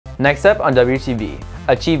Next up on WTV,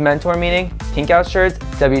 Achieve Mentor Meeting, Pink Out Shirts,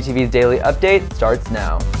 WTV's daily update starts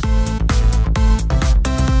now.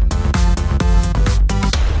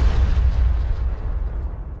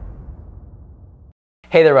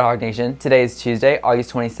 Hey there, Red Hawk Nation. Today is Tuesday,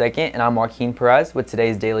 August 22nd, and I'm Joaquin Perez with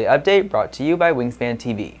today's daily update brought to you by Wingspan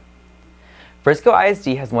TV. Frisco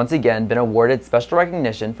ISD has once again been awarded special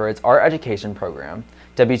recognition for its art education program.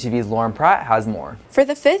 WTV's Lauren Pratt has more. For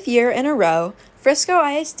the 5th year in a row, Frisco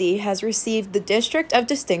ISD has received the District of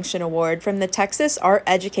Distinction Award from the Texas Art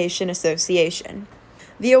Education Association.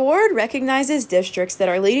 The award recognizes districts that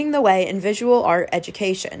are leading the way in visual art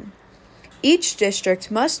education. Each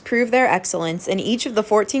district must prove their excellence in each of the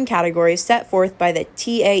 14 categories set forth by the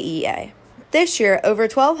TAEA. This year, over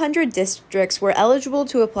 1,200 districts were eligible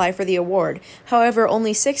to apply for the award. However,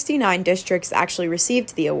 only 69 districts actually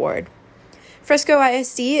received the award. Frisco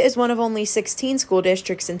ISD is one of only 16 school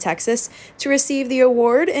districts in Texas to receive the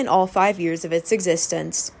award in all 5 years of its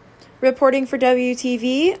existence. Reporting for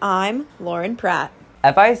WTV, I'm Lauren Pratt.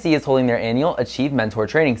 FISD is holding their annual Achieve Mentor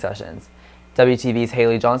training sessions. WTV's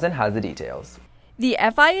Haley Johnson has the details. The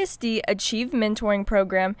FISD Achieve Mentoring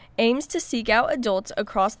Program aims to seek out adults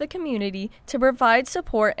across the community to provide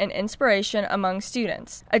support and inspiration among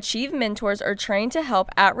students. Achieve Mentors are trained to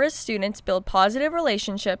help at-risk students build positive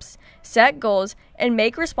relationships, set goals, and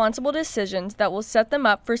make responsible decisions that will set them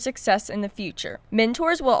up for success in the future.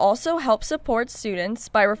 Mentors will also help support students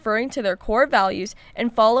by referring to their core values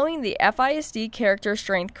and following the FISD Character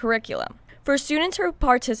Strength curriculum. For students who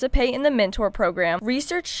participate in the mentor program,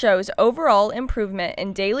 research shows overall improvement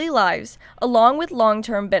in daily lives along with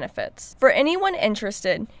long-term benefits. For anyone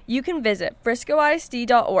interested, you can visit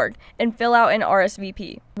friscoisd.org and fill out an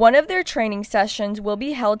RSVP. One of their training sessions will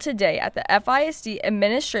be held today at the FISD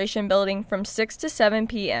Administration Building from 6 to 7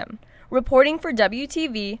 p.m. Reporting for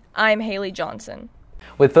WTV, I'm Haley Johnson.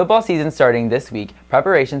 With football season starting this week,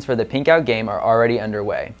 preparations for the Pink Out game are already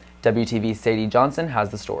underway. WTV's Sadie Johnson has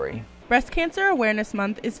the story. Breast Cancer Awareness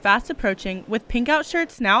Month is fast approaching, with Pink Out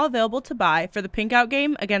shirts now available to buy for the Pink Out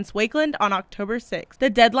game against Wakeland on October 6th. The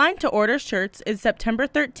deadline to order shirts is September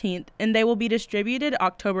 13th, and they will be distributed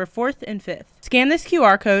October 4th and 5th. Scan this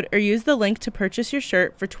QR code or use the link to purchase your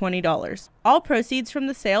shirt for $20. All proceeds from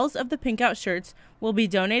the sales of the Pink Out shirts will be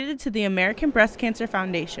donated to the American Breast Cancer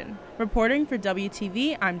Foundation. Reporting for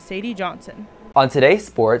WTV, I'm Sadie Johnson. On today's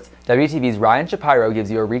sports, WTV's Ryan Shapiro gives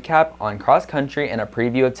you a recap on cross country and a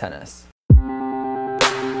preview of tennis.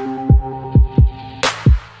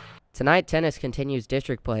 Tonight, tennis continues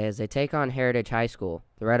district play as they take on Heritage High School.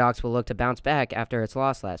 The Red Hawks will look to bounce back after its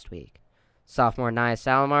loss last week. Sophomore Nia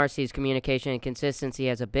Salamar sees communication and consistency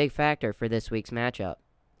as a big factor for this week's matchup.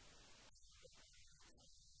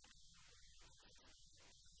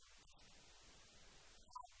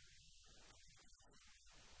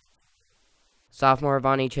 Sophomore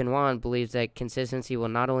Vani Chinwan believes that consistency will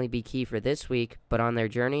not only be key for this week, but on their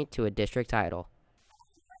journey to a district title.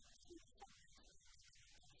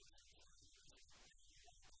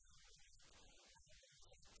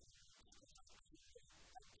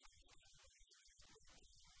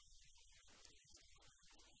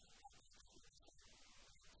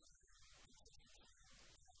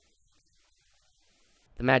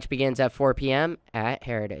 The match begins at 4 p.m. at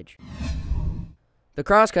Heritage. The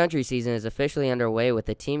cross-country season is officially underway with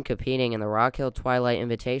the team competing in the Rock Hill Twilight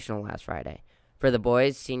Invitational last Friday. For the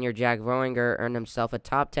boys, senior Jack Roeninger earned himself a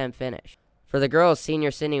top 10 finish. For the girls, senior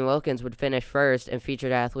Sydney Wilkins would finish first, and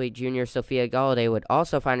featured athlete junior Sophia Galladay would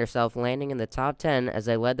also find herself landing in the top 10 as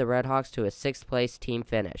they led the Red Hawks to a 6th-place team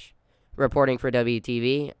finish. Reporting for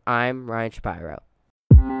WTV, I'm Ryan Shapiro.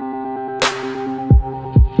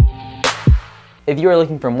 If you are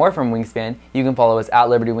looking for more from Wingspan, you can follow us at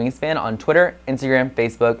Liberty Wingspan on Twitter, Instagram,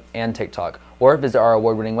 Facebook, and TikTok, or visit our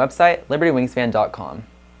award-winning website, libertywingspan.com.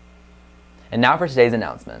 And now for today's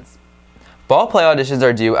announcements. Fall play auditions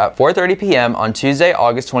are due at 4:30 p.m. on Tuesday,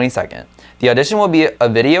 August 22nd. The audition will be a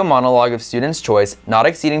video monologue of student's choice, not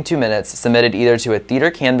exceeding 2 minutes, submitted either to a theater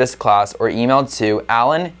canvas class or emailed to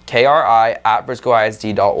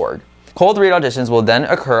alan.kri@friscoisd.org. Cold read auditions will then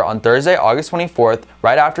occur on Thursday, August 24th,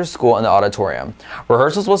 right after school in the auditorium.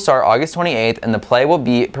 Rehearsals will start August 28th, and the play will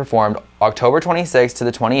be performed October 26th to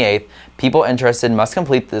the 28th. People interested must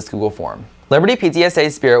complete this Google form. Liberty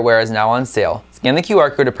PTSA Spirit Wear is now on sale. Scan the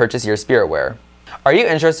QR code to purchase your Spirit Wear. Are you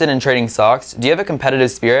interested in trading stocks? Do you have a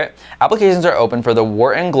competitive spirit? Applications are open for the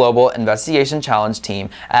Wharton Global Investigation Challenge team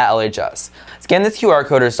at LHS. Scan this QR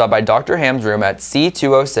code or stop by Dr. Ham's room at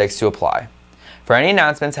C206 to apply. For any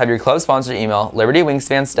announcements, have your club sponsor email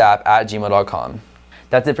libertywingspanstaff@gmail.com.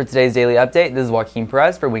 That's it for today's daily update. This is Joaquin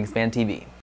Perez for Wingspan TV.